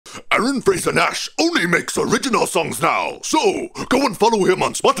Baron Fraser-Nash only makes original songs now, so go and follow him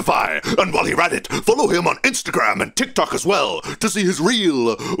on Spotify, and while you're at it, follow him on Instagram and TikTok as well to see his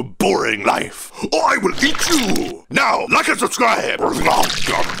real, boring life, or I will eat you! Now, like and subscribe!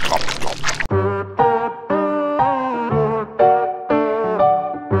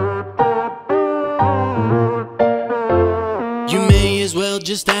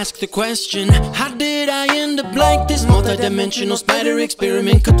 Just ask the question, how did I end up like this? Multidimensional spider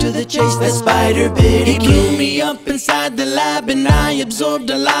experiment, cut to the chase. That spider bit, it blew me up inside the lab, and I absorbed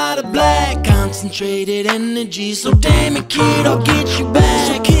a lot of black concentrated energy. So damn it, kid, I'll get you back.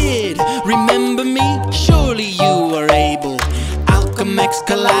 So kid, remember me? Surely you are able. Alchemax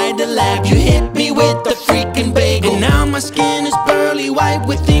collider lab, you hit me with the freakin bagel. And now my skin is pearly white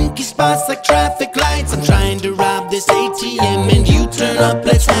with inky spots like traffic lights. I'm trying to rob this ATM and you turn up,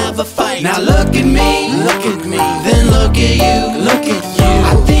 let's have a fight. Now look at me, then look at you,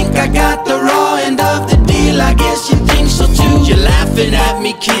 I think I got the raw end of the deal, I guess you think so too. You're laughing at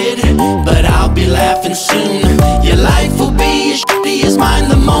me, kid, but I'll be laughing soon. Your life will be as shitty as mine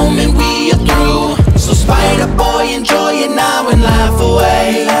the moment we are through. So spider boy, enjoy it now and laugh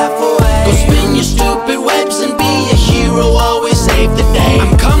away. Go spin your stupid webs and be a hero, always save the day.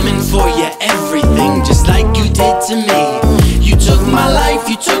 I'm coming for you, everything, just like you did to me. You took my life,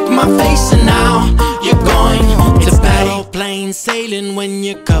 you took my face, and now you're going to pay. Plain sailing when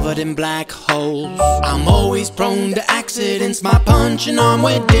you're covered in black holes. I'm always prone to accidents, my punching arm,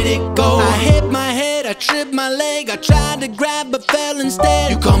 where did it go? I hit my head, I tripped my leg, I tried to grab but fell instead.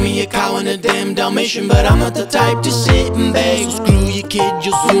 You call me a cow and a damn Dalmatian, but I'm not the type to sit and beg. So screw you, kid,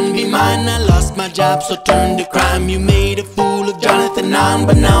 you'll soon be mine. I lost my job, so turned to crime. You made a fool of Jonathan on,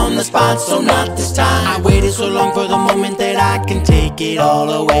 but now I'm the spot, so not this time. I waited so long for the moment that I can take it all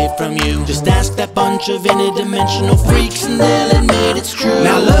away from you. Just ask that bunch of interdimensional freaks and they'll admit it's true.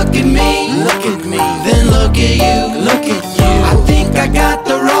 Now look at me, then look at you, I think I got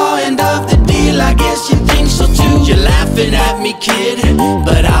the raw end of the deal, I guess you think so too. You're laughing at me, kid,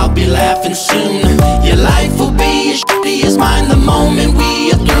 but I'll be laughing soon. Your life will be as shitty as mine the moment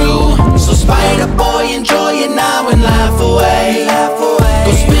we are through. So spider boy, enjoy it now and laugh away.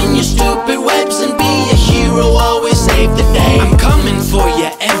 Go spin your stupid webs and be a hero, always save the day. I'm coming for you,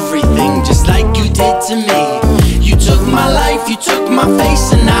 everything, just like you did to me. You took my life, you took my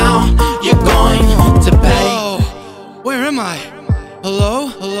face, and now you're going to pay. Oh, where am I? Hello?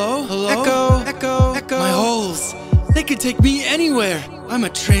 Echo? My holes, they could take me anywhere. I'm a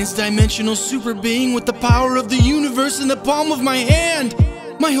trans-dimensional super being with the power of the universe in the palm of my hand.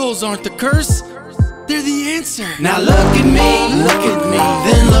 My holes aren't the curse, they're the answer. Now look at me,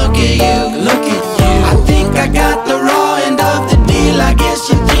 then look at you, I think I got the raw end of the deal, I guess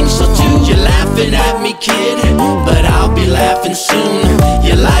you think so too. You're laughing at me, kid, but I'll be laughing soon.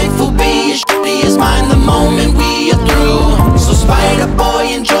 Your life